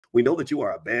We know that you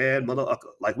are a bad mother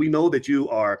ucker. Like, we know that you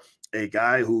are a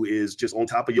guy who is just on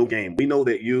top of your game. We know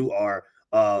that you are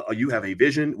you have a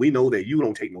vision. We know that you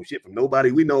don't take no shit from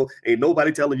nobody. We know ain't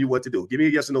nobody telling you what to do. Give me a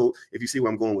yes or no if you see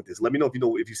where I'm going with this. Let me know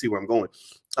if you see where I'm going.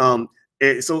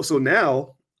 And so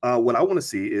now what I want to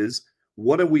see is,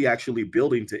 what are we actually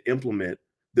building to implement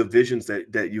the visions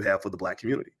that you have for the Black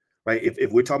community, right?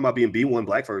 If we're talking about being B1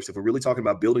 Black first, if we're really talking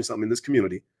about building something in this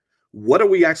community, what are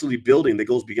we actually building that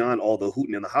goes beyond all the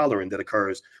hooting and the hollering that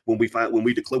occurs when we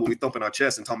thump in our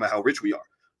chest and talk about how rich we are?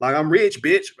 Like, I'm rich,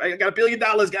 bitch. Right? I got $1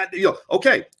 billion.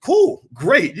 Okay, cool,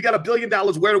 great. You got $1 billion.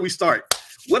 Where do we start?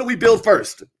 What do we build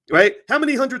first? Right? How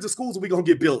many hundreds of schools are we gonna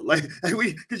get built? Because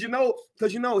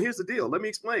here's the deal. Let me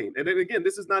explain. And then again,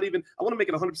 this is not even. I want to make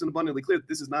it 100% abundantly clear that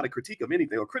this is not a critique of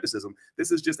anything or criticism.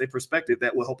 This is just a perspective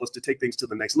that will help us to take things to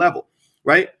the next level.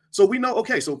 Right? So we know.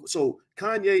 Okay. So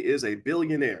Kanye is a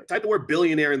billionaire. Type the word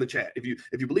billionaire in the chat. If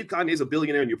you believe Kanye is a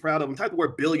billionaire and you're proud of him, type the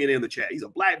word billionaire in the chat. He's a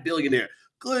Black billionaire.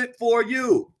 Good for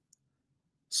you.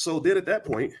 So then at that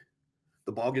point,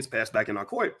 the ball gets passed back in our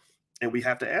court, and we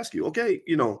have to ask you, okay,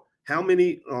 how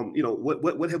many,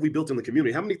 what have we built in the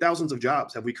community? How many thousands of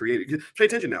jobs have we created? Pay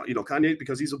attention now. Kanye,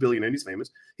 because he's a billionaire and he's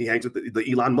famous, he hangs with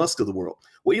the Elon Musk of the world.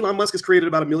 Well, Elon Musk has created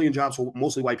about 1 million jobs for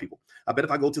mostly white people. I bet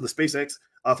if I go to the SpaceX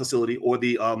facility or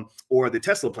the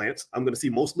Tesla plants, I'm going to see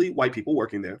mostly white people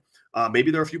working there.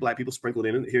 Maybe there are a few Black people sprinkled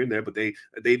in here and there, but they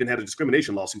even had a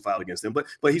discrimination lawsuit filed against them.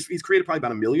 But he's created probably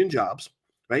about 1 million jobs,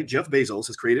 right? Jeff Bezos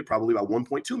has created probably about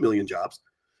 1.2 million jobs.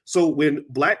 So when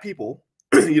Black people,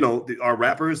 our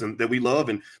rappers and that we love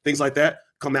and things like that,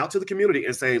 come out to the community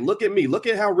and say, look at me, look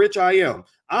at how rich I am.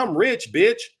 I'm rich,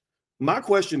 bitch. My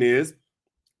question is,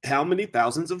 how many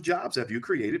thousands of jobs have you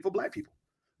created for Black people?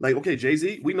 Like, okay,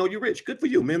 Jay-Z, we know you're rich. Good for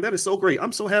you, man. That is so great.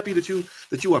 I'm so happy that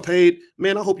you are paid.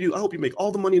 Man, I hope you make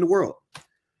all the money in the world.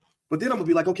 But then I'm gonna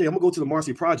be like, okay, I'm gonna go to the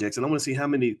Marcy Projects and I want to see how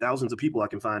many thousands of people I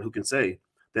can find who can say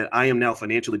that I am now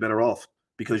financially better off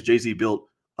because Jay-Z built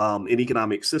an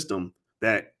economic system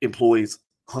that employs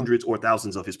hundreds or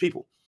thousands of his people.